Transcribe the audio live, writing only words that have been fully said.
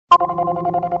This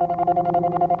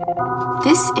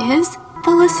is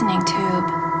the Listening Tube.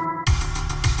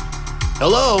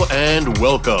 Hello and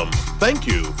welcome. Thank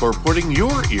you for putting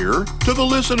your ear to the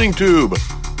Listening Tube.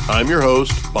 I'm your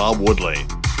host, Bob Woodley.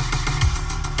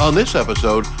 On this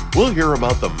episode, we'll hear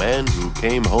about the man who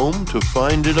came home to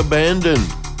find it abandoned,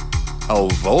 how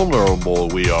vulnerable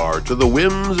we are to the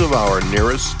whims of our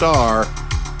nearest star,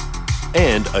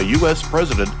 and a U.S.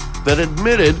 president that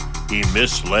admitted he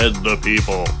misled the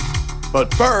people.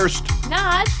 But first,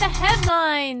 not the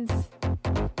headlines.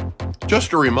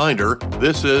 Just a reminder,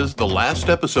 this is the last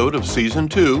episode of Season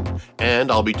 2, and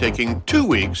I'll be taking 2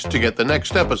 weeks to get the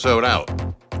next episode out.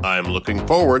 I'm looking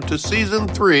forward to Season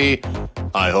 3.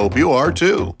 I hope you are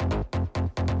too.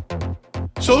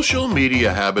 Social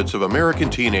media habits of American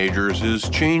teenagers is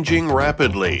changing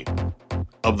rapidly.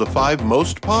 Of the 5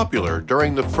 most popular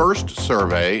during the first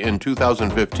survey in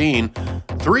 2015,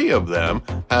 3 of them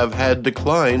have had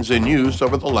declines in use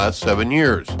over the last 7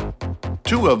 years.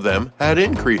 2 of them had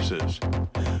increases.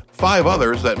 5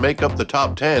 others that make up the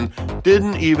top 10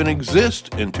 didn't even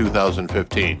exist in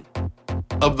 2015.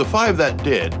 Of the 5 that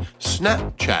did,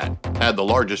 Snapchat had the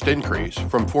largest increase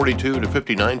from 42 to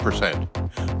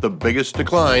 59%. The biggest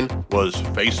decline was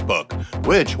Facebook,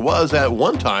 which was at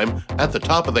one time at the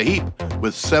top of the heap,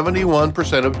 with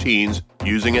 71% of teens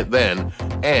using it then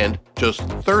and just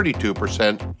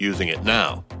 32% using it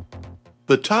now.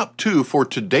 The top 2 for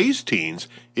today's teens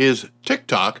is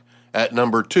TikTok at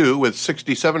number 2 with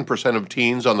 67% of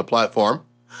teens on the platform,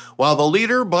 while the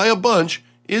leader by a bunch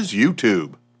is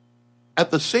YouTube. At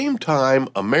the same time,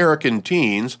 American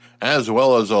teens, as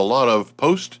well as a lot of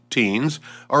post-teens,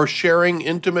 are sharing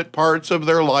intimate parts of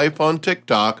their life on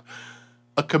TikTok.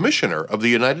 A commissioner of the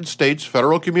United States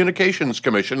Federal Communications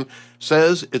Commission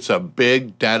says it's a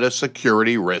big data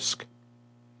security risk.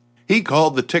 He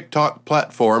called the TikTok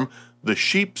platform the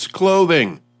sheep's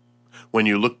clothing. When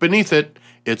you look beneath it,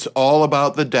 it's all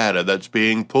about the data that's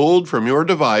being pulled from your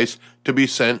device to be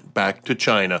sent back to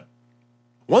China.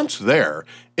 Once there,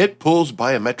 it pulls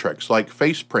biometrics like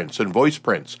face prints and voice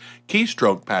prints,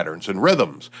 keystroke patterns and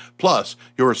rhythms, plus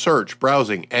your search,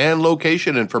 browsing, and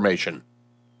location information.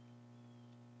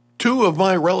 2 of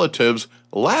my relatives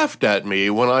laughed at me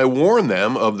when I warned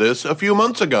them of this a few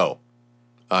months ago.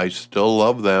 I still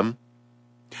love them.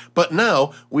 But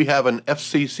now we have an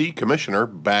FCC commissioner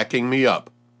backing me up.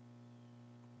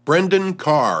 Brendan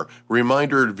Carr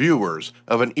reminded viewers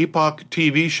of an Epoch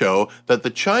TV show that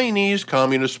the Chinese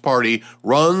Communist Party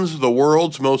runs the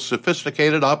world's most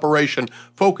sophisticated operation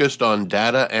focused on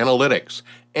data analytics,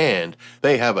 and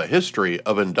they have a history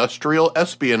of industrial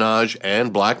espionage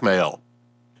and blackmail.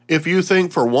 If you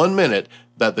think for 1 minute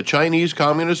that the Chinese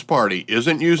Communist Party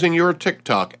isn't using your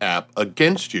TikTok app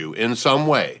against you in some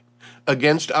way,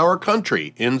 against our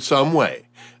country in some way,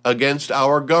 against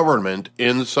our government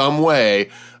in some way,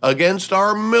 against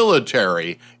our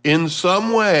military in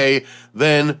some way,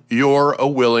 then you're a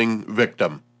willing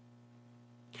victim.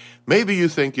 Maybe you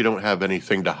think you don't have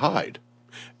anything to hide,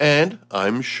 and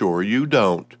I'm sure you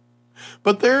don't.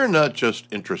 But they're not just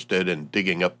interested in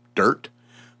digging up dirt.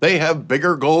 They have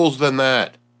bigger goals than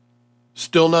that.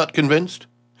 Still not convinced?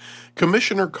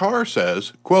 Commissioner Carr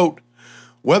says, quote,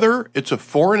 "Whether it's a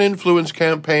foreign influence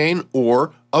campaign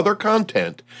or other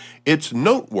content, it's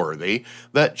noteworthy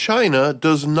that China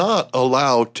does not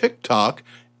allow TikTok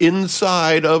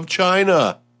inside of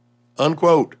China."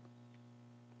 Unquote.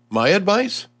 My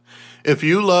advice? If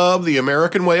you love the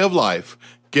American way of life,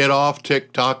 get off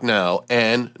TikTok now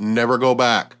and never go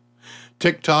back.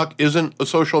 TikTok isn't a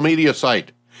social media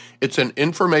site. It's an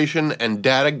information and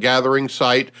data gathering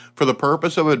site for the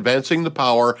purpose of advancing the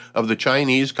power of the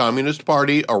Chinese Communist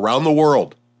Party around the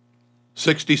world.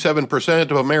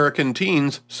 67% of American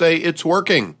teens say it's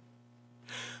working.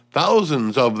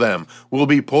 Thousands of them will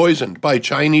be poisoned by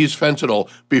Chinese fentanyl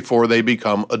before they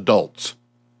become adults.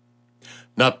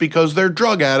 Not because they're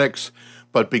drug addicts,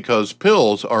 but because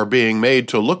pills are being made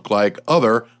to look like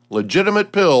other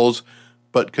legitimate pills,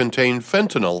 but contain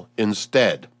fentanyl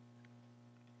instead.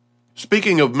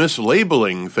 Speaking of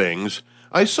mislabeling things,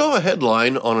 I saw a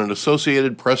headline on an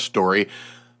Associated Press story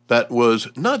that was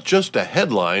not just a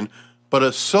headline, but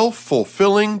a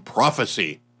self-fulfilling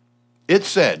prophecy. It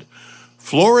said,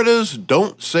 "Florida's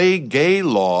Don't Say Gay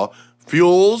law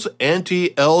fuels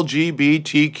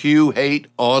anti-LGBTQ hate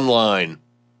online."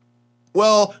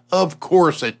 Well, of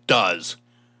course it does.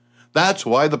 That's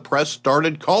why the press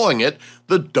started calling it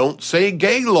the Don't Say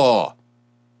Gay law.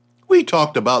 We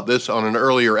talked about this on an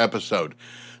earlier episode.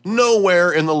 Nowhere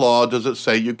in the law does it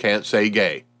say you can't say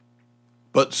gay.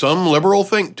 But some liberal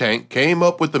think tank came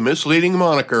up with the misleading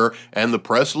moniker, and the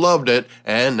press loved it,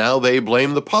 and now they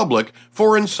blame the public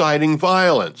for inciting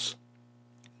violence.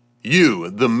 You,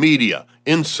 the media,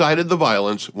 incited the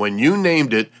violence when you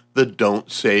named it the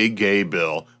Don't Say Gay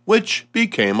bill, which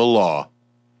became a law.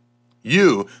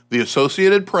 You, the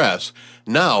Associated Press,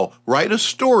 now write a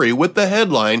story with the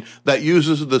headline that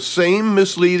uses the same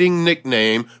misleading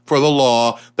nickname for the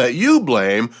law that you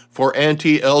blame for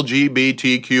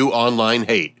anti-LGBTQ online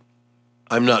hate.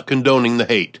 I'm not condoning the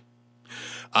hate.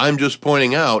 I'm just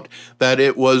pointing out that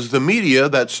it was the media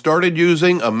that started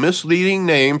using a misleading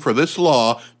name for this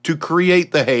law to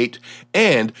create the hate,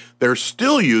 and they're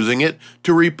still using it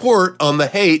to report on the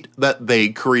hate that they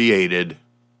created.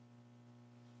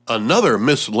 Another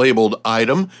mislabeled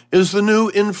item is the new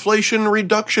Inflation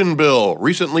Reduction Bill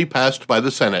recently passed by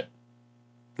the Senate.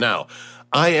 Now,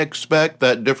 I expect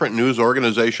that different news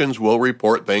organizations will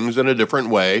report things in a different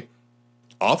way,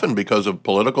 often because of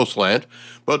political slant,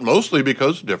 but mostly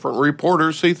because different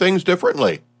reporters see things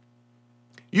differently.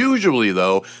 Usually,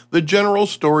 though, the general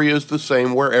story is the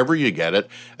same wherever you get it,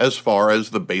 as far as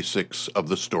the basics of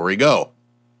the story go.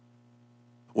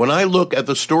 When I look at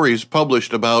the stories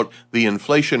published about the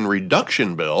Inflation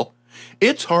Reduction Bill,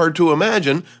 it's hard to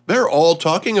imagine they're all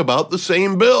talking about the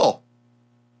same bill.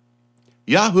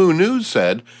 Yahoo News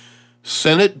said,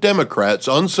 Senate Democrats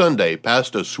on Sunday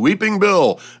passed a sweeping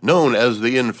bill known as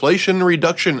the Inflation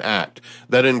Reduction Act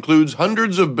that includes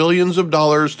hundreds of billions of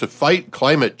dollars to fight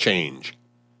climate change.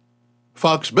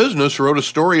 Fox Business wrote a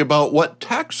story about what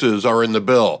taxes are in the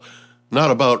bill,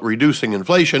 not about reducing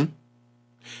inflation.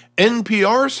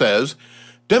 NPR says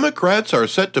Democrats are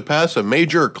set to pass a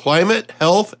major climate,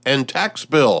 health, and tax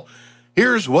bill.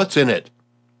 Here's what's in it.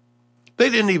 They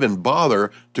didn't even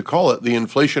bother to call it the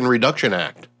Inflation Reduction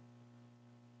Act.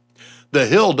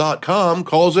 TheHill.com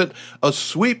calls it a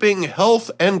sweeping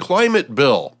health and climate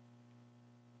bill.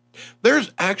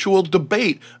 There's actual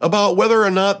debate about whether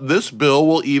or not this bill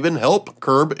will even help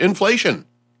curb inflation.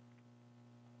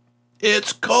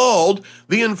 It's called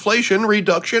the Inflation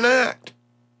Reduction Act.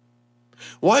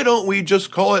 Why don't we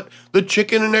just call it the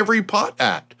Chicken in Every Pot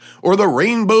Act, or the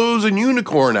Rainbows and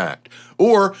Unicorn Act,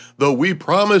 or the We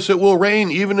Promise It Will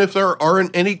Rain Even If There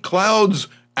Aren't Any Clouds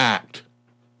Act?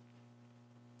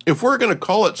 If we're going to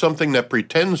call it something that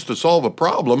pretends to solve a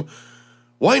problem,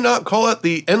 why not call it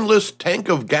the Endless Tank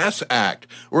of Gas Act,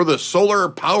 or the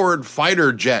Solar-Powered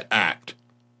Fighter Jet Act?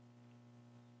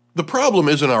 The problem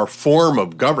isn't our form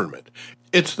of government.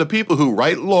 It's the people who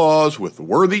write laws with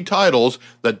worthy titles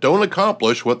that don't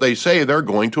accomplish what they say they're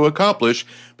going to accomplish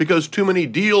because too many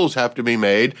deals have to be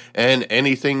made and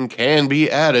anything can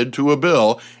be added to a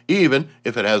bill, even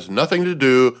if it has nothing to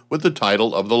do with the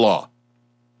title of the law.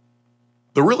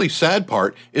 The really sad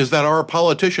part is that our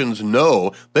politicians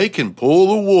know they can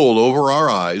pull the wool over our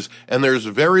eyes and there's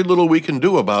very little we can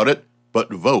do about it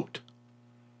but vote.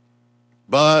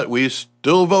 But we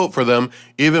still vote for them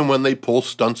even when they pull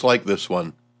stunts like this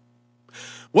one.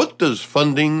 What does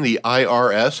funding the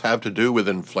IRS have to do with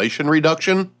inflation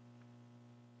reduction?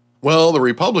 Well, the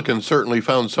Republicans certainly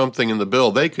found something in the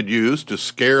bill they could use to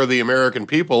scare the American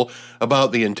people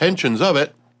about the intentions of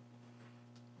it.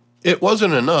 It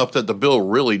wasn't enough that the bill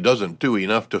really doesn't do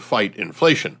enough to fight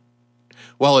inflation.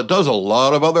 While it does a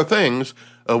lot of other things,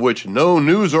 of which no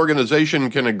news organization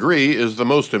can agree is the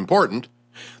most important,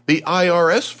 the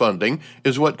IRS funding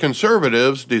is what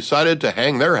conservatives decided to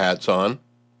hang their hats on.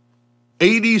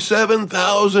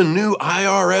 87,000 new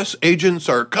IRS agents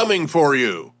are coming for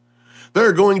you.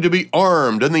 They're going to be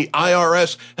armed, and the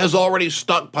IRS has already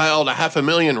stockpiled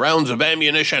 500,000 rounds of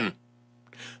ammunition.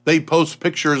 They post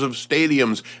pictures of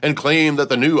stadiums and claim that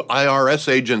the new IRS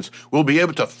agents will be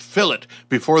able to fill it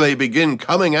before they begin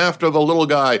coming after the little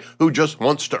guy who just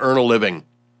wants to earn a living.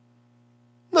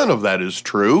 None of that is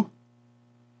true.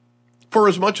 For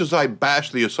as much as I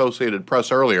bashed the Associated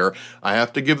Press earlier, I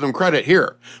have to give them credit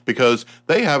here, because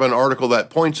they have an article that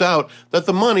points out that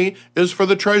the money is for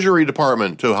the Treasury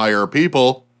Department to hire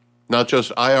people, not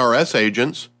just IRS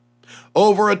agents,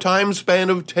 over a time span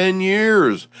of 10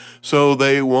 years, so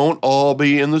they won't all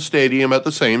be in the stadium at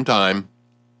the same time.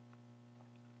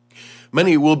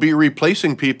 Many will be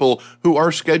replacing people who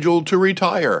are scheduled to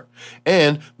retire,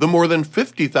 and the more than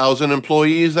 50,000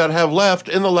 employees that have left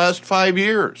in the last 5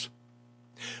 years.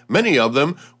 Many of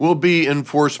them will be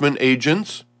enforcement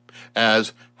agents,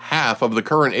 as half of the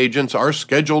current agents are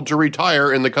scheduled to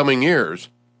retire in the coming years.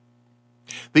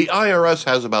 The IRS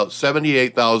has about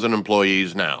 78,000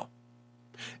 employees now.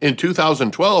 In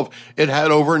 2012, it had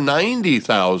over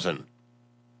 90,000.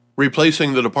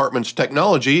 Replacing the department's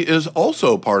technology is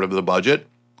also part of the budget,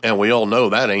 and we all know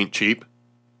that ain't cheap.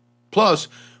 Plus,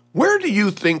 where do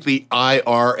you think the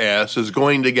IRS is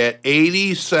going to get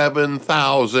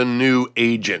 87,000 new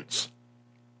agents?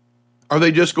 Are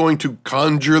they just going to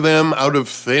conjure them out of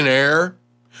thin air?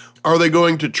 Are they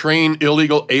going to train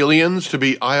illegal aliens to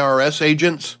be IRS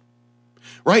agents?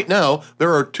 Right now,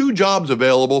 there are 2 jobs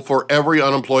available for every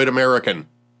unemployed American.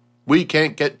 We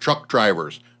can't get truck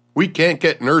drivers. We can't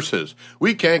get nurses.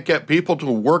 We can't get people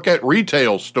to work at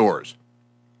retail stores.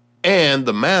 And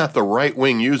the math the right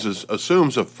wing uses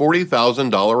assumes a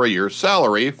 $40,000 a year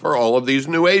salary for all of these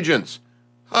new agents.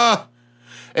 Ha!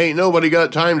 Ain't nobody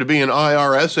got time to be an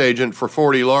IRS agent for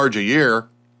 $40 large a year.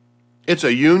 It's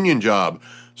a union job,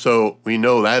 so we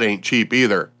know that ain't cheap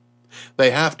either.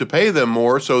 They have to pay them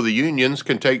more so the unions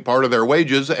can take part of their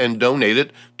wages and donate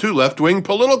it to left-wing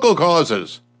political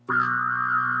causes.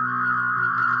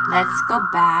 Let's go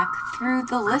back through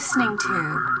the listening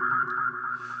tube.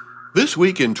 This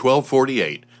week in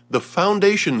 1248, the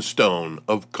foundation stone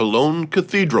of Cologne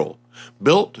Cathedral,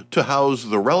 built to house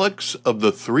the relics of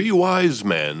the 3 wise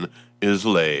men, is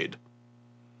laid.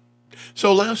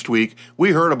 So last week,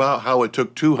 we heard about how it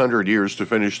took 200 years to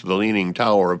finish the Leaning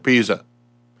Tower of Pisa.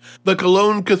 The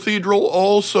Cologne Cathedral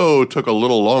also took a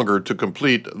little longer to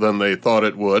complete than they thought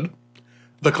it would.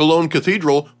 The Cologne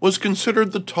Cathedral was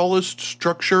considered the tallest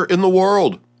structure in the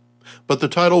world, but the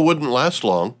title wouldn't last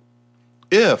long.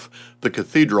 If the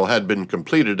cathedral had been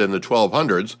completed in the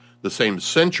 1200s, the same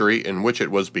century in which it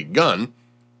was begun,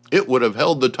 it would have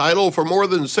held the title for more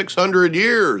than 600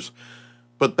 years.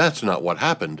 But that's not what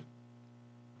happened.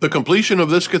 The completion of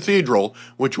this cathedral,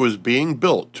 which was being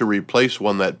built to replace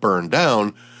one that burned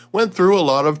down, went through a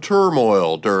lot of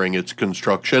turmoil during its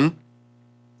construction.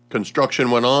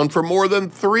 Construction went on for more than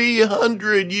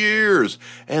 300 years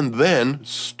and then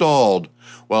stalled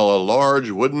while a large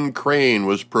wooden crane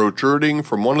was protruding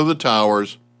from one of the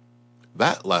towers.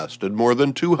 That lasted more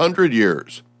than 200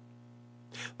 years.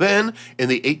 Then, in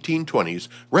the 1820s,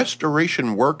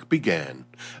 restoration work began.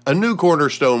 A new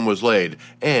cornerstone was laid,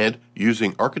 and,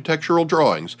 using architectural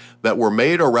drawings that were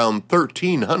made around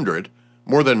 1300,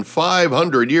 more than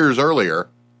 500 years earlier,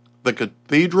 the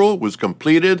cathedral was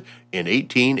completed in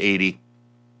 1880,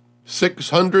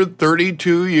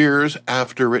 632 years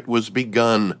after it was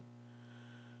begun.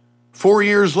 4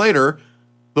 years later,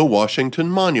 the Washington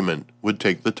Monument would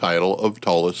take the title of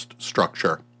tallest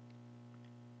structure.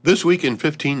 This week in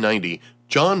 1590,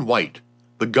 John White,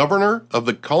 the governor of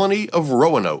the colony of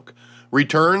Roanoke,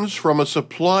 returns from a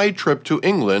supply trip to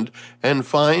England and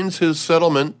finds his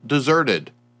settlement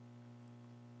deserted.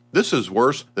 This is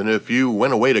worse than if you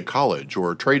went away to college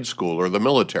or trade school or the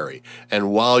military,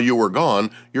 and while you were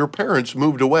gone, your parents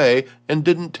moved away and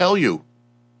didn't tell you.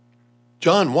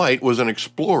 John White was an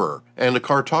explorer and a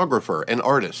cartographer and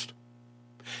artist.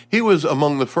 He was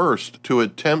among the first to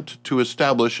attempt to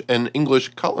establish an English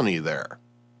colony there.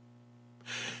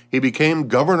 He became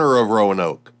governor of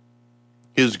Roanoke.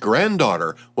 His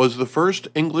granddaughter was the first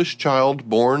English child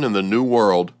born in the New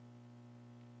World.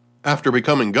 After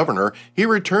becoming governor, he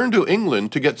returned to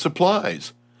England to get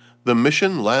supplies. The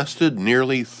mission lasted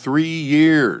nearly 3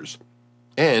 years,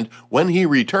 and when he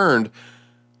returned,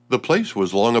 the place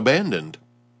was long abandoned.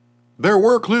 There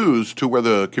were clues to where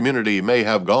the community may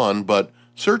have gone, but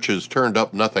searches turned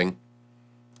up nothing.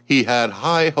 He had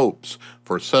high hopes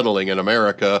for settling in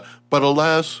America, but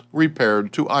alas,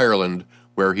 repaired to Ireland,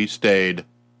 where he stayed.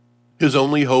 His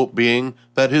only hope being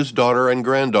that his daughter and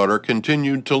granddaughter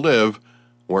continued to live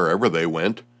wherever they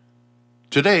went.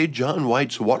 Today, John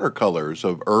White's watercolors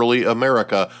of early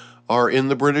America are in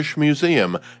the British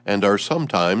Museum and are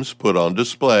sometimes put on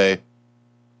display.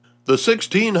 The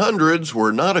 1600s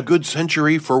were not a good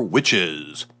century for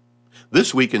witches.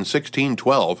 This week in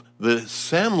 1612, the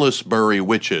Samlesbury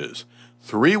witches,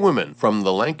 3 women from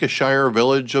the Lancashire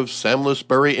village of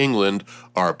Samlesbury, England,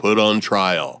 are put on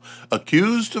trial,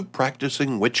 accused of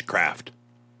practicing witchcraft.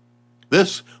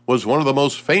 This was one of the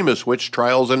most famous witch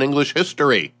trials in English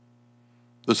history.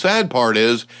 The sad part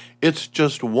is, it's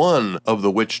just one of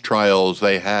the witch trials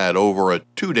they had over a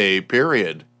 2-day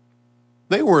period.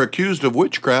 They were accused of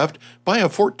witchcraft by a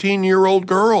 14-year-old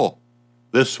girl.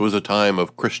 This was a time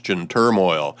of Christian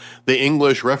turmoil. The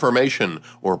English Reformation,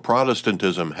 or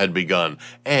Protestantism, had begun,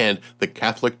 and the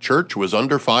Catholic Church was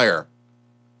under fire.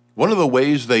 One of the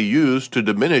ways they used to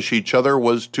diminish each other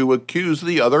was to accuse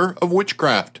the other of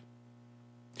witchcraft.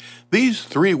 These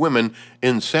 3 women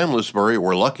in Samlesbury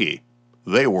were lucky.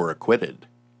 They were acquitted.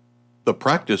 The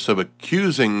practice of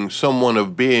accusing someone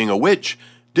of being a witch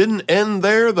didn't end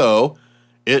there, though.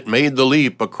 It made the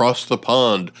leap across the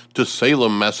pond to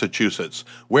Salem, Massachusetts,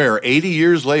 where 80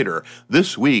 years later,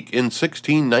 this week in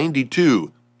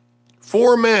 1692,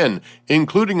 4 men,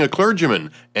 including a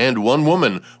clergyman, and 1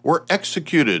 woman were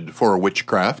executed for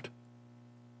witchcraft.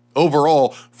 Overall,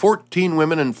 14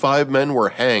 women and 5 men were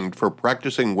hanged for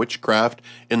practicing witchcraft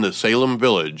in the Salem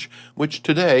village, which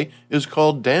today is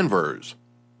called Danvers.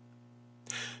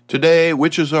 Today,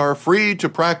 witches are free to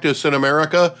practice in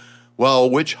America, while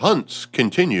witch hunts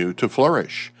continue to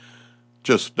flourish.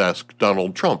 Just ask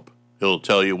Donald Trump. He'll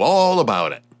tell you all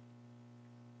about it.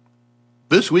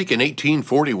 This week in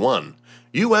 1841,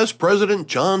 U.S. President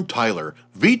John Tyler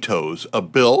vetoes a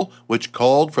bill which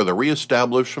called for the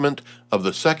reestablishment of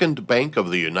the Second Bank of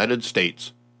the United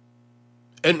States.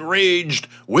 Enraged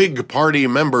Whig Party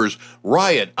members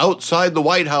riot outside the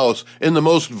White House in the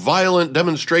most violent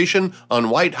demonstration on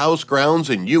White House grounds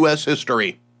in U.S.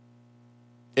 history.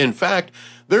 In fact,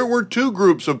 there were 2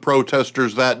 groups of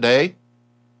protesters that day.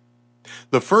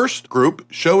 The first group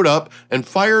showed up and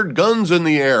fired guns in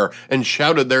the air and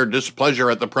shouted their displeasure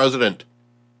at the president.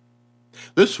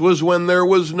 This was when there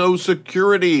was no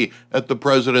security at the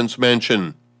president's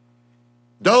mansion.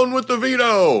 Down with the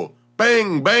veto!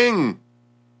 Bang, bang!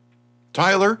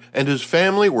 Tyler and his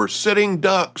family were sitting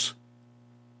ducks.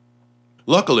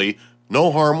 Luckily,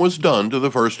 no harm was done to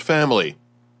the first family.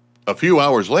 A few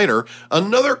hours later,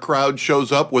 another crowd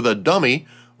shows up with a dummy,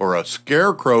 or a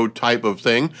scarecrow type of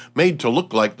thing, made to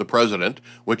look like the president,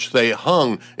 which they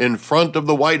hung in front of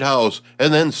the White House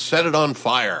and then set it on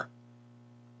fire.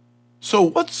 So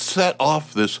what set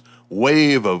off this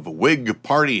wave of Whig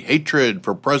Party hatred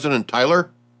for President Tyler?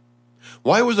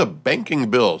 Why was a banking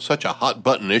bill such a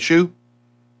hot-button issue?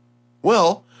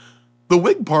 Well, the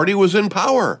Whig Party was in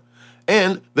power,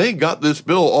 and they got this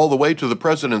bill all the way to the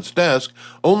president's desk,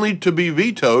 only to be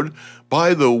vetoed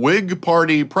by the Whig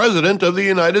Party President of the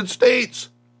United States.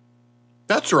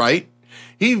 That's right,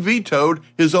 he vetoed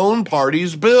his own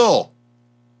party's bill.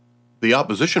 The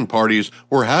opposition parties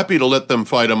were happy to let them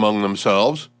fight among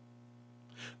themselves.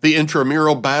 The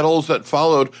intramural battles that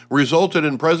followed resulted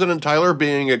in President Tyler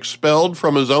being expelled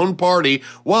from his own party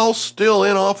while still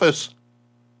in office.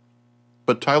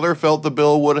 But Tyler felt the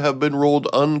bill would have been ruled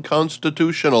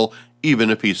unconstitutional even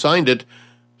if he signed it,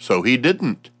 so he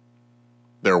didn't.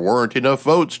 There weren't enough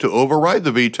votes to override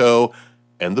the veto,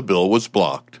 and the bill was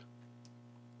blocked.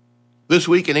 This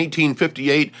week in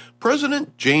 1858,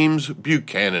 President James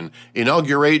Buchanan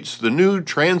inaugurates the new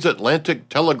transatlantic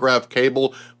telegraph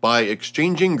cable by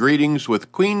exchanging greetings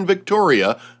with Queen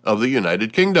Victoria of the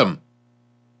United Kingdom.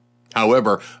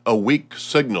 However, a weak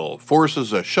signal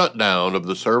forces a shutdown of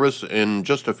the service in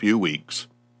just a few weeks.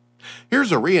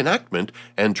 Here's a reenactment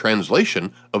and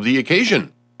translation of the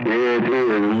occasion. It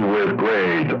is with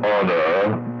great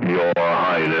honor, Your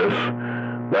Highness,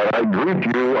 that I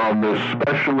greet you on this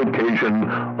special occasion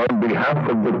on behalf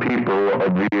of the people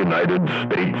of the United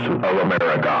States of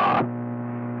America.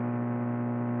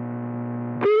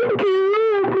 Thank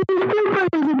you, Mr.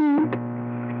 President.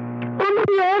 On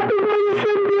behalf of my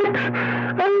subjects,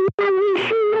 I wish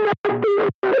you nothing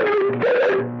but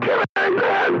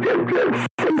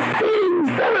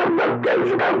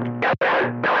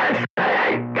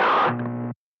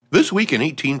This week in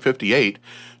 1858,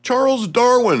 Charles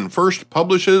Darwin first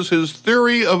publishes his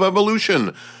theory of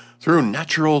evolution through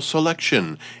natural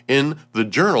selection in the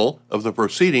Journal of the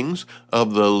Proceedings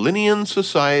of the Linnean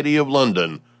Society of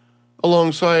London,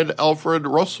 alongside Alfred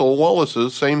Russel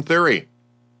Wallace's same theory.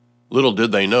 Little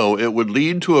did they know it would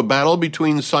lead to a battle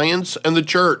between science and the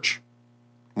church.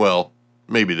 Well,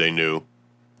 maybe they knew.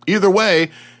 Either way,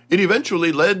 it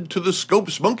eventually led to the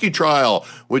Scopes monkey trial,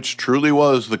 which truly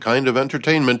was the kind of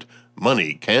entertainment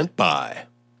money can't buy.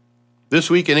 This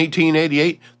week in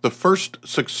 1888, the first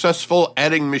successful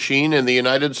adding machine in the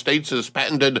United States is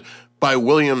patented by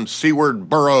William Seward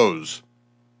Burroughs.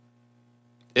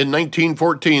 In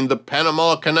 1914, the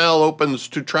Panama Canal opens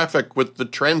to traffic with the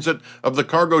transit of the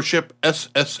cargo ship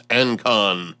SS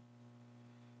Ancon.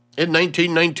 In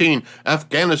 1919,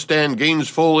 Afghanistan gains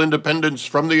full independence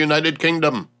from the United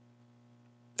Kingdom.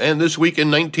 And this week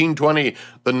in 1920,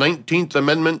 the 19th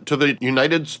Amendment to the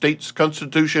United States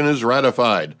Constitution is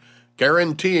ratified,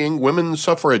 guaranteeing women's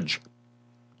suffrage.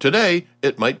 Today,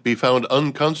 it might be found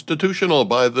unconstitutional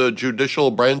by the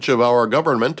judicial branch of our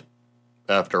government.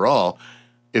 After all,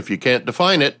 if you can't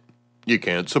define it, you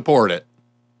can't support it.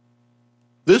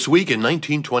 This week in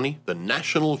 1920, the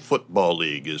National Football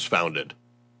League is founded.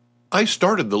 I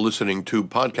started the Listening To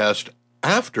podcast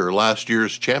after last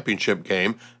year's championship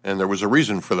game, and there was a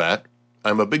reason for that.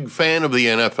 I'm a big fan of the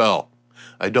NFL.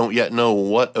 I don't yet know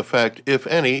what effect, if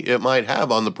any, it might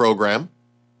have on the program.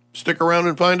 Stick around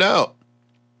and find out.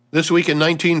 This week in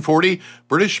 1940,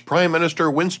 British Prime Minister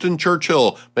Winston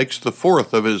Churchill makes the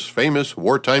fourth of his famous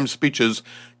wartime speeches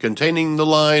containing the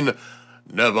line,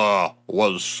 "Never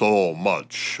was so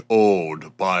much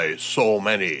owed by so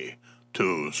many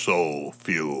to so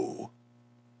few."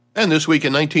 And this week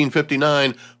in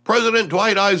 1959, President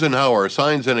Dwight Eisenhower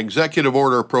signs an executive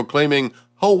order proclaiming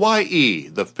Hawaii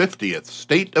the 50th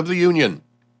State of the Union.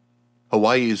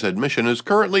 Hawaii's admission is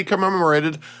currently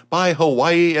commemorated by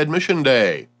Hawaii Admission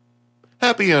Day.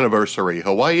 Happy anniversary,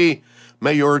 Hawaii!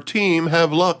 May your team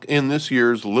have luck in this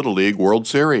year's Little League World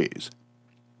Series.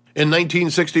 In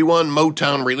 1961,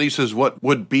 Motown releases what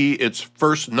would be its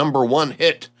first #1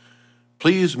 hit,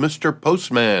 Please Mr.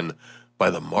 Postman, by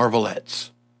the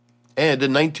Marvelettes. And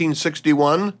in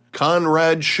 1961,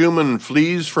 Konrad Schumann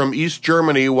flees from East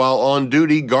Germany while on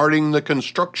duty guarding the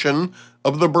construction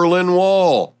of the Berlin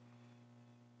Wall.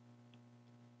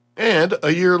 And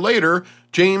a year later,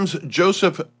 James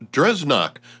Joseph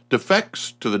Dresnok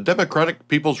defects to the Democratic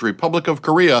People's Republic of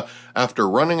Korea after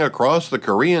running across the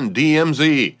Korean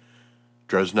DMZ.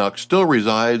 Dresnok still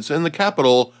resides in the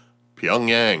capital,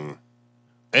 Pyongyang.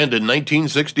 And in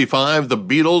 1965, the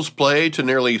Beatles play to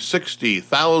nearly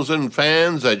 60,000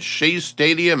 fans at Shea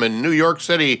Stadium in New York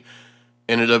City,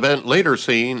 in an event later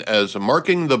seen as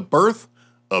marking the birth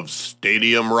of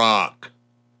Stadium Rock.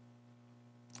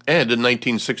 And in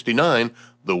 1969,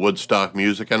 the Woodstock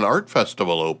Music and Art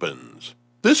Festival opens.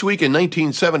 This week in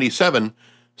 1977,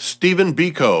 Stephen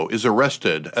Biko is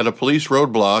arrested at a police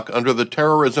roadblock under the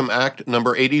Terrorism Act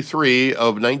No. 83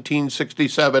 of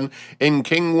 1967 in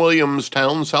King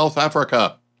Williamstown, South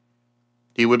Africa.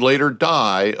 He would later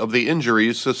die of the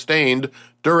injuries sustained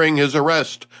during his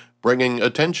arrest, bringing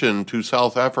attention to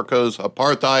South Africa's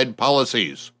apartheid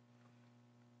policies.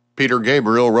 Peter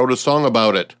Gabriel wrote a song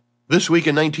about it. This week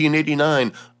in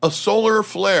 1989, a solar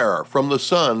flare from the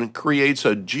sun creates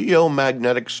a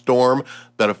geomagnetic storm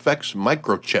that affects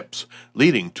microchips,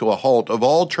 leading to a halt of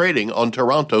all trading on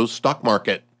Toronto's stock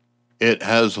market. It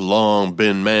has long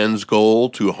been man's goal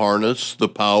to harness the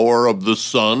power of the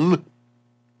sun,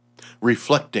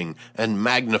 reflecting and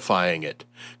magnifying it,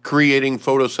 creating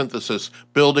photosynthesis,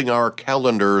 building our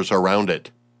calendars around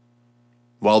it.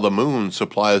 While the moon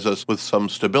supplies us with some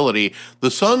stability, the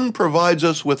sun provides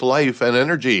us with life and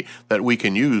energy that we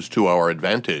can use to our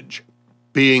advantage.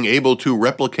 Being able to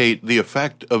replicate the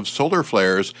effect of solar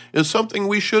flares is something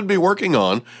we should be working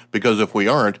on, because if we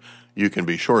aren't, you can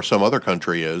be sure some other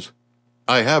country is.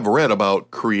 I have read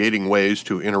about creating ways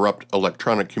to interrupt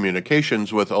electronic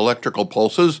communications with electrical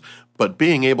pulses, but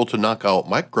being able to knock out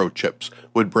microchips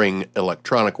would bring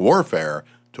electronic warfare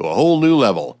to a whole new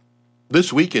level.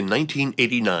 This week in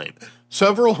 1989,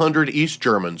 several hundred East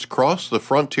Germans crossed the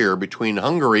frontier between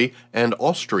Hungary and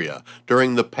Austria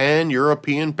during the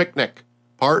Pan-European Picnic,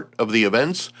 part of the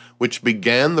events which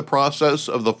began the process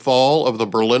of the fall of the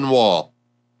Berlin Wall.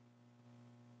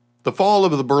 The fall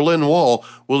of the Berlin Wall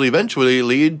will eventually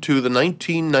lead to the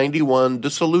 1991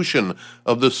 dissolution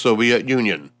of the Soviet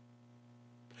Union.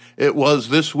 It was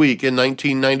this week in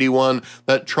 1991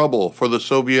 that trouble for the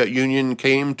Soviet Union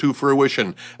came to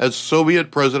fruition as Soviet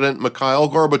President Mikhail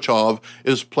Gorbachev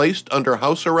is placed under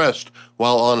house arrest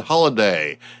while on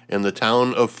holiday in the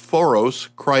town of Foros,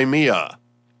 Crimea.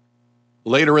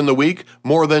 Later in the week,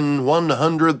 more than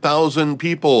 100,000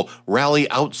 people rally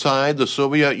outside the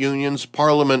Soviet Union's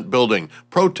parliament building,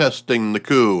 protesting the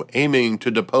coup, aiming to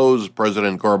depose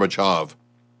President Gorbachev.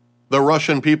 The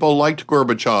Russian people liked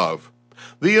Gorbachev.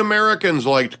 The Americans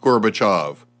liked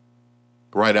Gorbachev.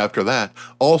 Right after that,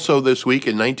 also this week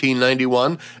in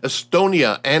 1991,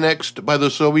 Estonia, annexed by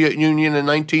the Soviet Union in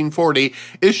 1940,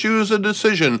 issues a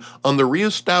decision on the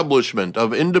reestablishment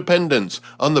of independence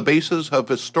on the basis of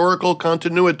historical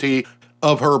continuity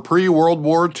of her pre-World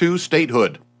War II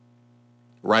statehood.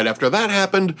 Right after that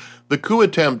happened, the coup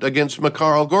attempt against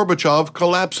Mikhail Gorbachev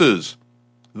collapses.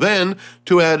 Then,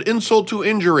 to add insult to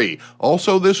injury,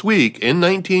 also this week in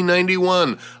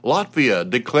 1991, Latvia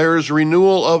declares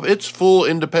renewal of its full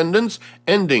independence,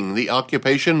 ending the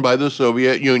occupation by the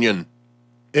Soviet Union.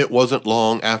 It wasn't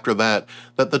long after that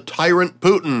the tyrant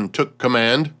Putin took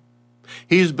command.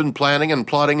 He's been planning and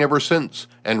plotting ever since,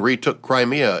 and retook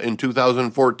Crimea in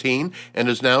 2014 and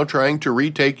is now trying to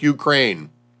retake Ukraine.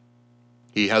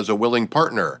 He has a willing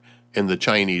partner in the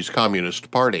Chinese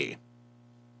Communist Party.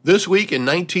 This week in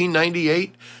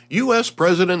 1998, U.S.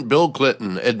 President Bill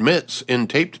Clinton admits in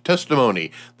taped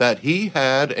testimony that he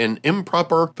had an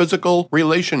improper physical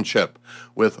relationship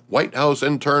with White House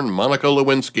intern Monica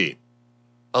Lewinsky.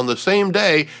 On the same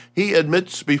day, he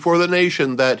admits before the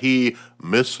nation that he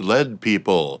misled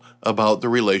people about the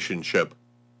relationship.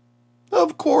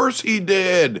 Of course he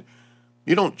did.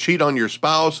 You don't cheat on your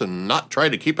spouse and not try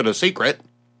to keep it a secret,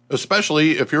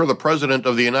 especially if you're the President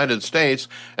of the United States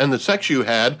and the sex you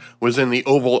had was in the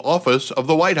Oval Office of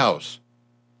the White House.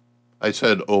 I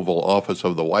said Oval Office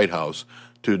of the White House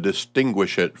to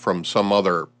distinguish it from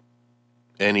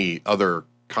any other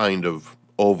kind of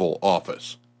Oval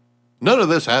Office. None of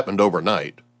this happened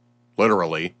overnight,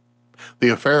 literally. The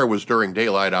affair was during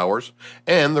daylight hours,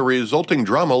 and the resulting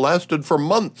drama lasted for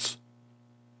months.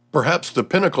 Perhaps the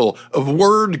pinnacle of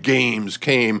word games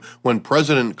came when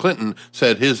President Clinton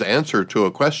said his answer to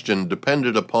a question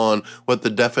depended upon what the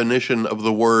definition of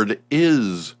the word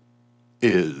is.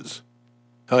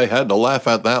 I had to laugh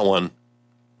at that one.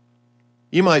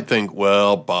 You might think,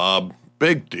 well, Bob,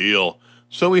 big deal.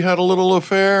 So we had a little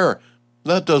affair.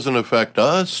 That doesn't affect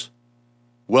us.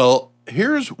 Well,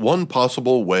 here's one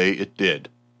possible way it did.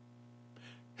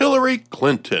 Hillary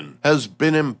Clinton has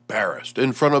been embarrassed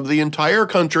in front of the entire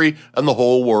country and the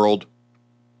whole world.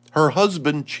 Her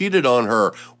husband cheated on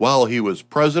her while he was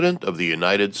President of the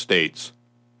United States.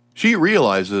 She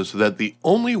realizes that the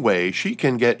only way she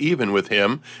can get even with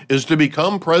him is to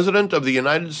become President of the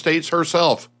United States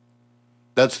herself.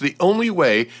 That's the only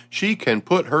way she can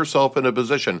put herself in a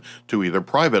position to either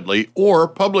privately or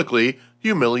publicly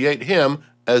humiliate him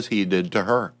as he did to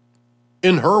her.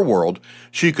 In her world,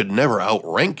 she could never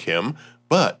outrank him,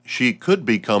 but she could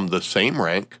become the same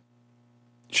rank.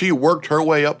 She worked her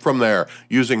way up from there,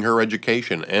 using her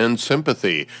education and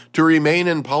sympathy to remain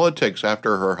in politics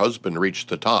after her husband reached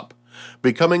the top,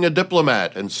 becoming a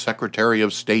diplomat and Secretary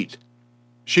of State.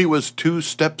 She was 2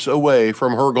 steps away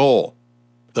from her goal,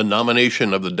 the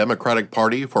nomination of the Democratic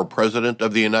Party for President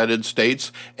of the United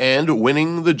States and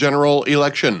winning the general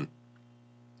election.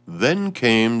 Then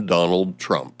came Donald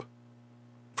Trump.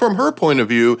 From her point of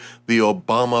view, the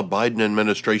Obama-Biden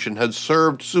administration had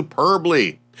served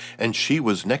superbly, and she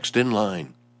was next in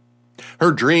line.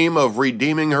 Her dream of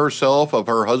redeeming herself of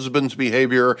her husband's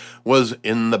behavior was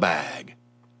in the bag.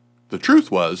 The truth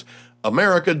was,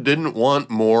 America didn't want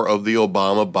more of the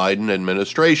Obama-Biden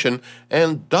administration,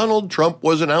 and Donald Trump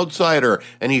was an outsider,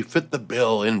 and he fit the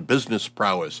bill in business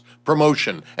prowess,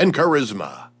 promotion, and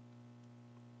charisma.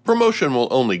 Promotion will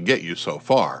only get you so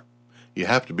far. You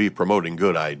have to be promoting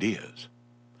good ideas.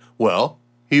 Well,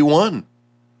 he won.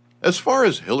 As far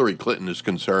as Hillary Clinton is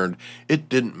concerned, it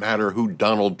didn't matter who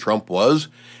Donald Trump was.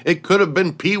 It could have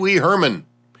been Pee Wee Herman.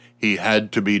 He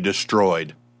had to be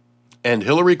destroyed. And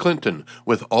Hillary Clinton,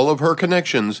 with all of her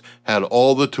connections, had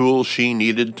all the tools she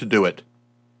needed to do it.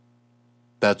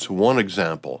 That's one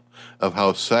example of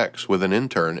how sex with an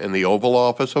intern in the Oval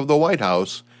Office of the White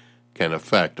House can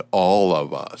affect all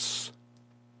of us.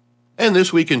 And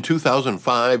this week in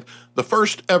 2005, the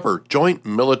first ever joint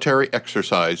military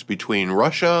exercise between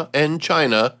Russia and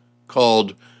China,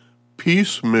 called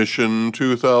Peace Mission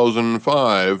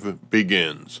 2005,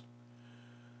 begins.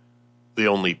 The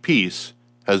only peace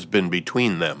has been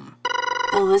between them.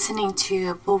 The listening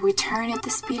tube will return at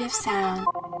the speed of sound.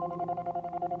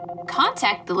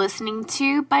 Contact the listening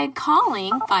tube by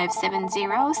calling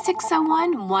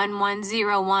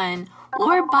 570-601-1101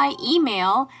 or by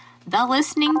email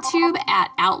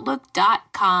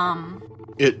thelisteningtube@outlook.com.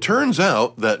 It turns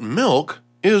out that milk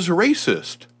is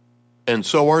racist, and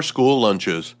so are school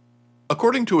lunches.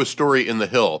 According to a story in The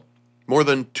Hill, more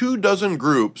than 24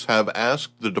 groups have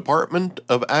asked the Department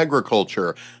of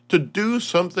Agriculture to do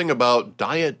something about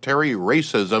dietary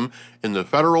racism in the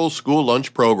federal school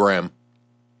lunch program.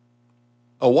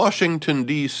 A Washington,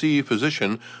 D.C.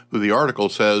 physician, who the article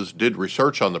says did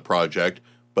research on the project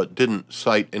but didn't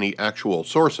cite any actual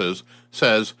sources,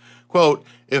 says, quote,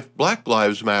 "If Black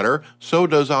Lives Matter, so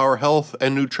does our health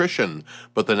and nutrition,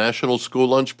 but the National School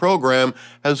Lunch Program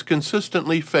has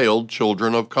consistently failed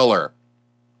children of color,"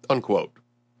 unquote.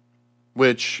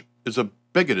 Which is a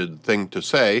bigoted thing to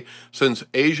say, since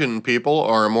Asian people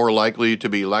are more likely to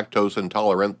be lactose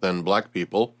intolerant than black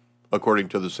people, according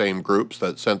to the same groups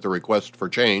that sent the request for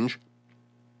change.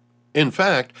 In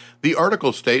fact, the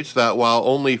article states that while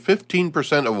only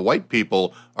 15% of white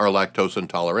people are lactose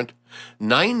intolerant,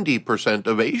 90%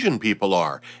 of Asian people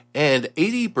are, and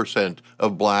 80%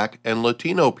 of Black and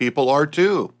Latino people are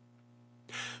too.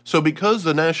 So because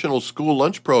the National School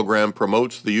Lunch Program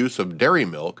promotes the use of dairy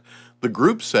milk, the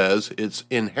group says it's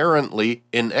inherently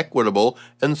inequitable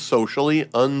and socially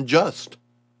unjust.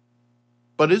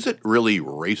 But is it really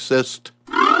racist?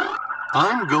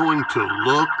 I'm going to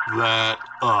look that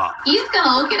up. He's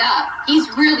gonna look it up. He's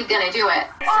really gonna do it.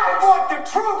 I want the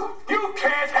truth. You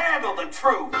can't handle the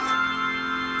truth.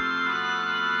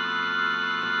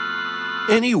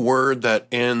 Any word that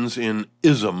ends in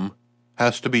ism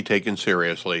has to be taken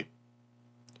seriously.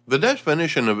 The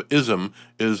definition of ism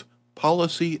is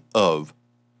policy of.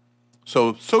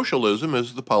 So socialism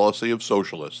is the policy of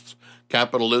socialists.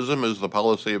 Capitalism is the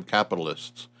policy of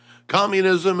capitalists.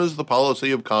 Communism is the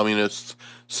policy of communists.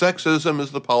 Sexism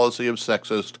is the policy of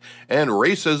sexists. And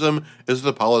racism is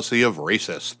the policy of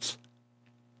racists.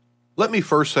 Let me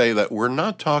first say that we're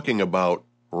not talking about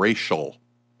racial.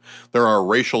 There are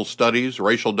racial studies,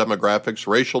 racial demographics,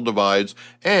 racial divides,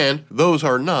 and those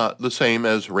are not the same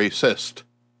as racist.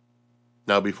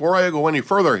 Now, before I go any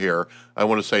further here, I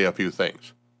want to say a few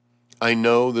things. I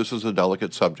know this is a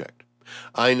delicate subject.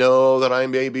 I know that I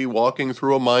may be walking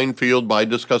through a minefield by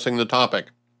discussing the topic.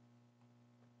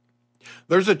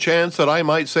 There's a chance that I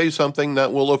might say something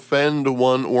that will offend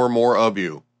one or more of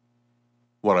you.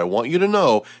 What I want you to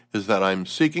know is that I'm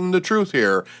seeking the truth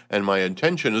here, and my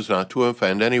intention is not to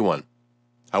offend anyone.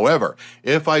 However,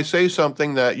 if I say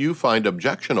something that you find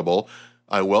objectionable,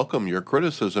 I welcome your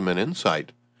criticism and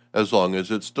insight, as long as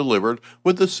it's delivered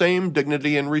with the same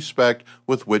dignity and respect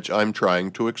with which I'm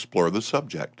trying to explore the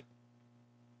subject.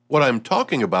 What I'm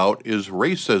talking about is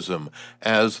racism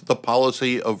as the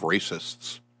policy of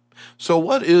racists. So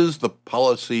what is the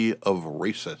policy of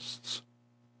racists?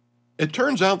 It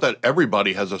turns out that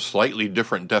everybody has a slightly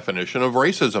different definition of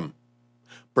racism.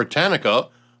 Britannica,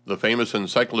 the famous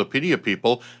encyclopedia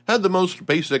people, had the most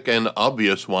basic and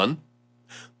obvious one: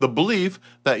 the belief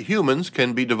that humans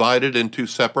can be divided into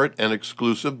separate and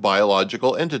exclusive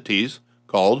biological entities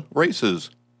called races.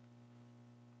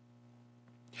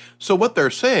 So what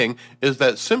they're saying is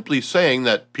that simply saying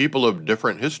that people of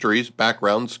different histories,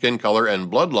 backgrounds, skin color,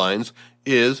 and bloodlines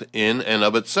is, in and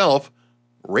of itself,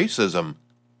 racism.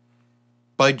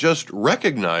 By just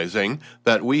recognizing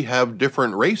that we have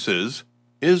different races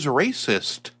is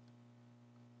racist.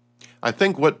 I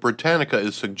think what Britannica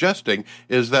is suggesting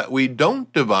is that we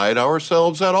don't divide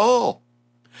ourselves at all,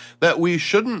 that we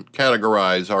shouldn't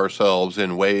categorize ourselves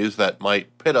in ways that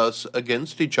might pit us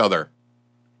against each other.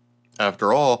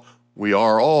 After all, we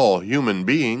are all human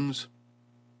beings.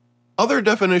 Other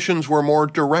definitions were more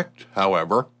direct,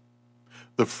 however.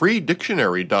 The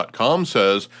freedictionary.com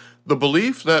says, the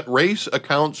belief that race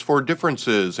accounts for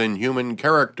differences in human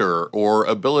character or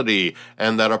ability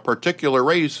and that a particular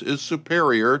race is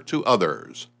superior to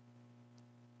others.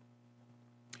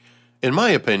 In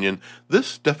my opinion,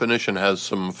 this definition has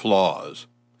some flaws.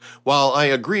 While I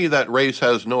agree that race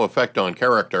has no effect on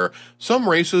character, some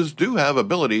races do have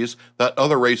abilities that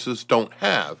other races don't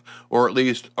have, or at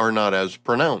least are not as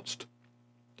pronounced.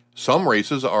 Some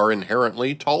races are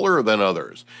inherently taller than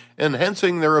others,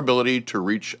 enhancing their ability to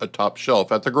reach a top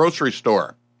shelf at the grocery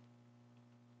store.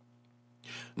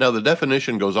 Now, the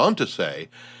definition goes on to say,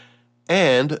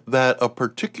 and that a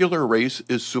particular race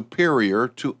is superior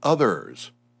to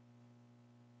others.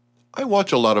 I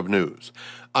watch a lot of news.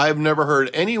 I've never heard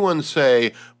anyone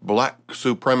say black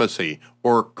supremacy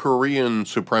or Korean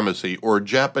supremacy or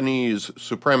Japanese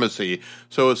supremacy,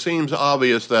 so it seems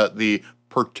obvious that the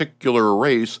particular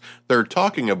race they're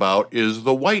talking about is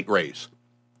the white race,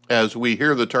 as we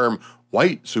hear the term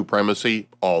white supremacy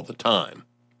all the time.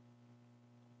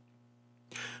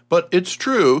 But it's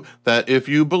true that if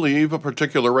you believe a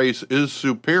particular race is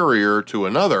superior to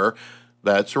another,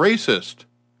 that's racist.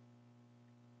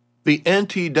 The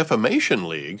Anti-Defamation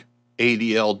League,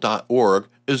 ADL.org,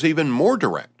 is even more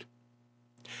direct.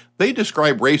 They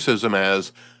describe racism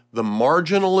as the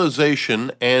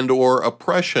marginalization and or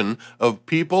oppression of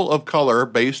people of color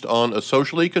based on a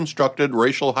socially constructed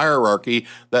racial hierarchy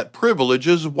that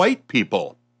privileges white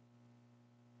people.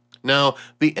 Now,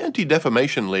 the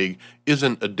Anti-Defamation League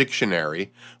isn't a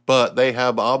dictionary, but they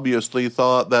have obviously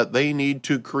thought that they need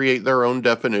to create their own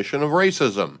definition of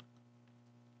racism.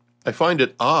 I find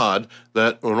it odd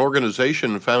that an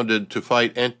organization founded to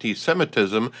fight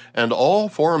anti-Semitism and all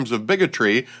forms of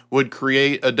bigotry would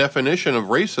create a definition of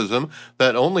racism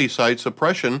that only cites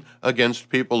oppression against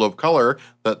people of color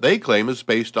that they claim is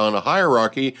based on a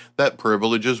hierarchy that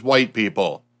privileges white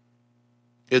people.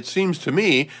 It seems to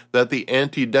me that the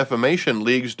Anti-Defamation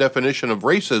League's definition of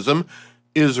racism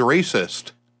is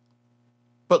racist.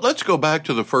 But let's go back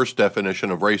to the first definition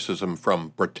of racism from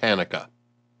Britannica.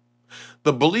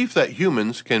 The belief that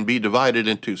humans can be divided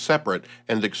into separate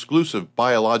and exclusive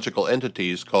biological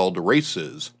entities called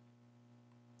races.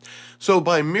 So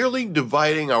by merely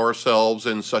dividing ourselves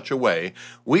in such a way,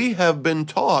 we have been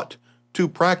taught to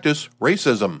practice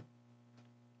racism.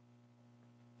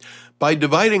 By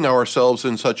dividing ourselves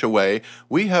in such a way,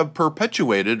 we have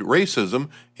perpetuated racism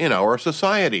in our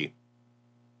society.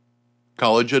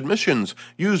 College admissions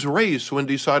use race when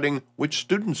deciding which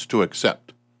students to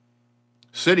accept.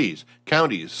 Cities,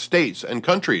 counties, states, and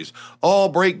countries all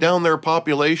break down their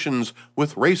populations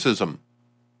with racism.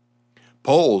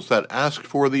 Polls that ask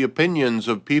for the opinions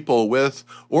of people with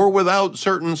or without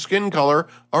certain skin color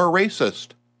are racist.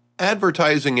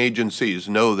 Advertising agencies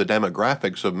know the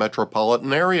demographics of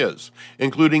metropolitan areas,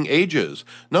 including ages,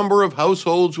 number of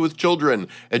households with children,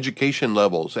 education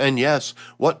levels, and yes,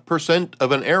 what percent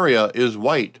of an area is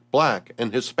white, black,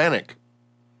 and Hispanic.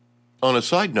 On a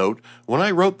side note, when I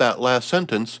wrote that last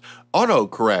sentence,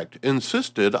 autocorrect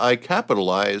insisted I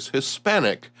capitalize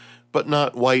Hispanic, but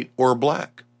not white or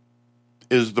black.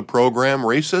 Is the program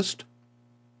racist?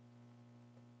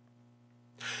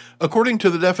 According to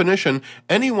the definition,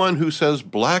 anyone who says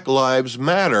Black Lives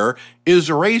Matter is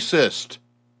racist.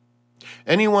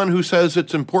 Anyone who says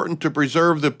it's important to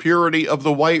preserve the purity of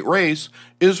the white race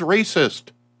is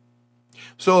racist.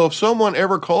 So if someone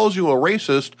ever calls you a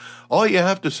racist, all you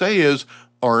have to say is,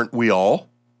 aren't we all?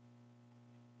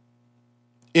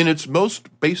 In its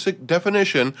most basic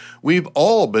definition, we've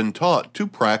all been taught to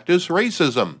practice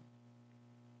racism.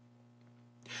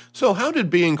 So how did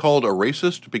being called a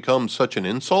racist become such an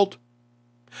insult?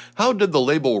 How did the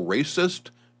label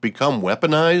racist become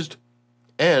weaponized?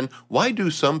 And why do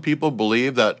some people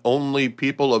believe that only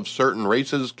people of certain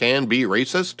races can be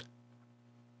racist?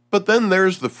 But then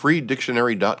there's the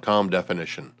freedictionary.com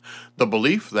definition, the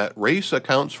belief that race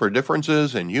accounts for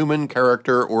differences in human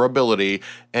character or ability,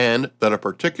 and that a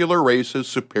particular race is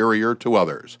superior to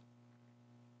others.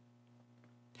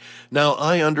 Now,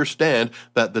 I understand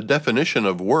that the definition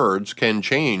of words can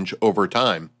change over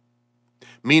time.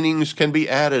 Meanings can be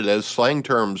added as slang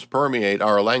terms permeate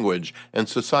our language and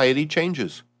society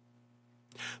changes.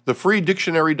 The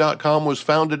freedictionary.com was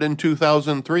founded in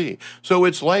 2003, so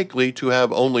it's likely to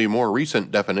have only more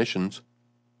recent definitions.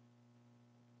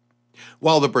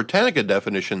 While the Britannica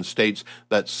definition states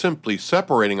that simply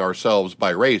separating ourselves by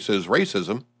race is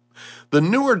racism, the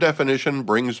newer definition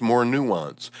brings more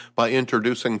nuance by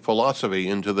introducing philosophy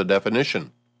into the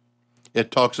definition. It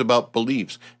talks about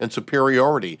beliefs and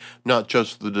superiority, not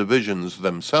just the divisions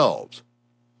themselves.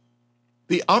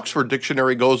 The Oxford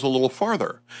Dictionary goes a little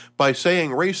farther by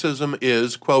saying racism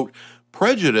is, quote,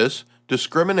 prejudice,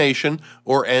 discrimination,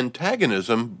 or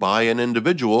antagonism by an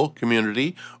individual,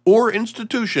 community, or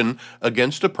institution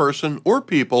against a person or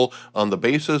people on the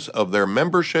basis of their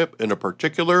membership in a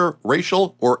particular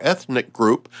racial or ethnic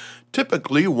group,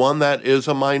 typically one that is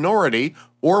a minority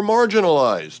or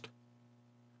marginalized.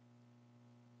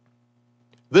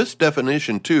 This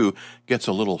definition, too, gets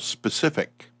a little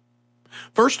specific.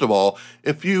 First of all,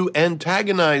 if you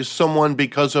antagonize someone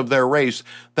because of their race,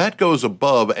 that goes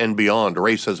above and beyond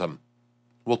racism.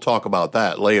 We'll talk about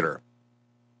that later.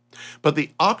 But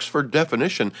the Oxford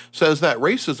definition says that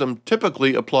racism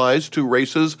typically applies to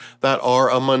races that are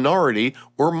a minority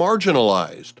or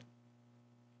marginalized.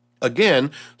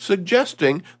 Again,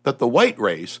 suggesting that the white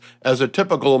race, as a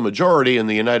typical majority in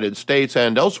the United States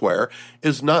and elsewhere,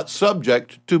 is not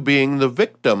subject to being the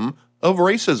victim of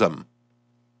racism.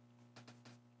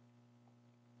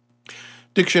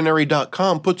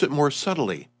 Dictionary.com puts it more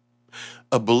subtly.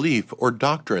 A belief or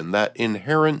doctrine that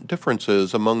inherent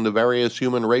differences among the various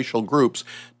human racial groups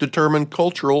determine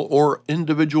cultural or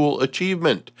individual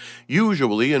achievement,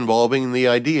 usually involving the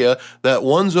idea that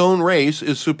one's own race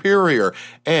is superior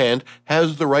and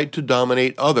has the right to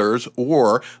dominate others,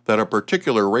 or that a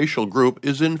particular racial group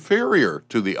is inferior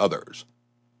to the others.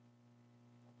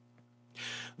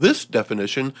 This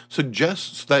definition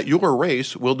suggests that your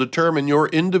race will determine your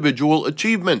individual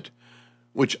achievement,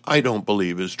 which I don't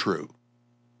believe is true.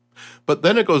 But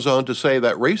then it goes on to say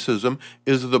that racism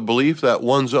is the belief that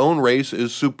one's own race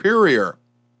is superior.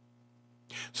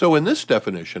 So in this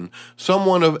definition,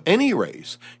 someone of any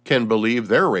race can believe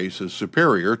their race is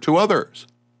superior to others.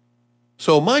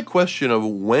 So my question of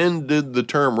when did the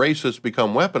term racist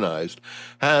become weaponized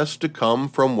has to come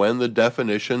from when the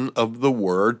definition of the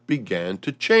word began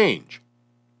to change.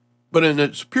 But in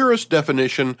its purest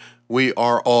definition, we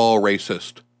are all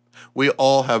racist. We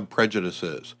all have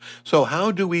prejudices. So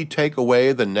how do we take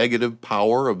away the negative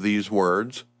power of these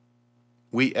words?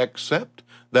 We accept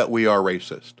that we are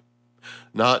racist.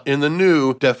 Not in the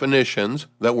new definitions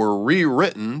that were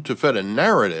rewritten to fit a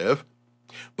narrative,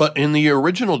 but in the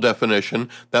original definition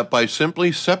that by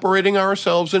simply separating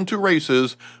ourselves into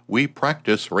races, we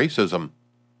practice racism.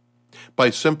 By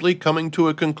simply coming to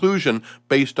a conclusion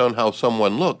based on how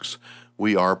someone looks,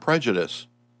 we are prejudiced.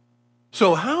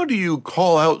 So how do you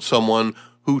call out someone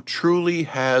who truly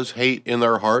has hate in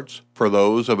their hearts for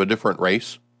those of a different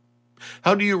race?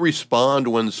 How do you respond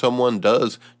when someone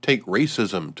does take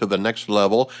racism to the next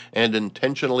level and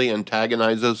intentionally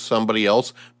antagonizes somebody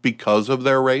else because of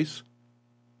their race?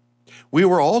 We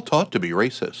were all taught to be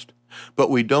racist, but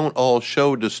we don't all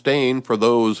show disdain for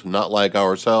those not like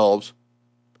ourselves.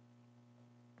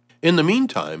 In the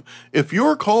meantime, if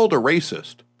you're called a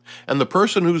racist, and the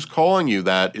person who's calling you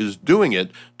that is doing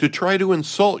it to try to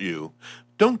insult you,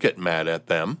 don't get mad at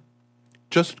them.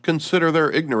 Just consider their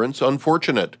ignorance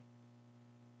unfortunate.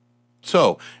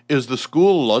 So, is the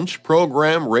school lunch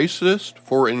program racist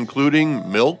for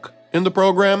including milk in the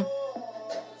program?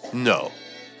 No.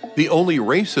 The only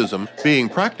racism being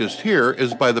practiced here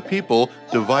is by the people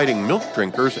dividing milk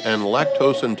drinkers and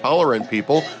lactose intolerant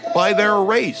people by their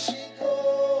race.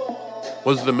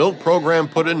 Was the milk program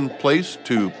put in place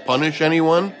to punish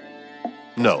anyone?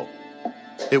 No.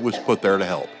 It was put there to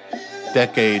help.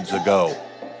 Decades ago.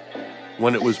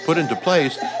 When it was put into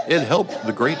place, it helped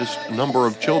the greatest number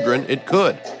of children it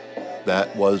could.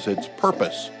 That was its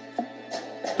purpose.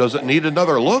 Does it need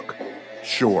another look?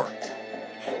 Sure.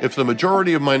 If the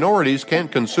majority of minorities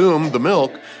can't consume the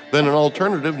milk, then an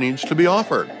alternative needs to be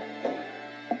offered.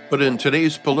 But in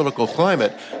today's political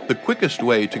climate, the quickest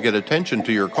way to get attention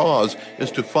to your cause is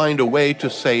to find a way to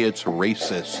say it's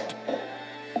racist.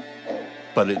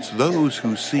 But it's those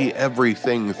who see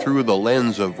everything through the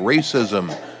lens of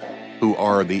racism who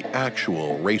are the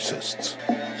actual racists.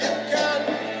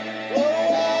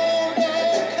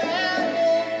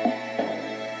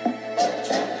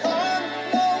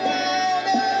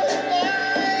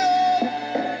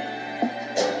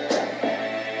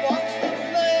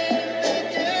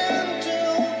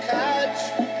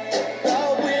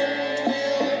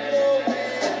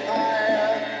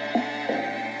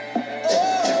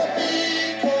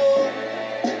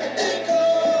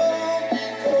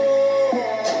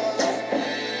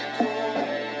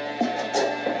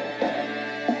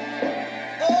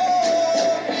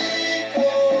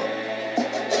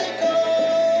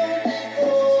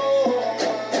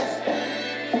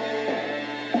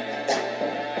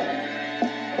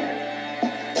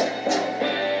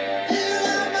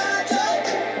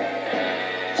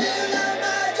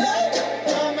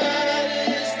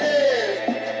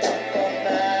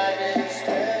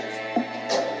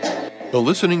 The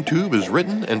Listening Tube is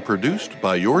written and produced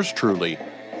by yours truly.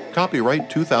 Copyright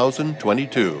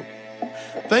 2022.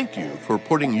 Thank you for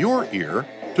putting your ear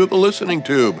to the Listening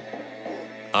Tube.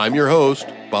 I'm your host,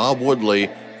 Bob Woodley,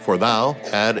 for Thou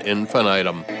ad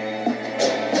infinitum.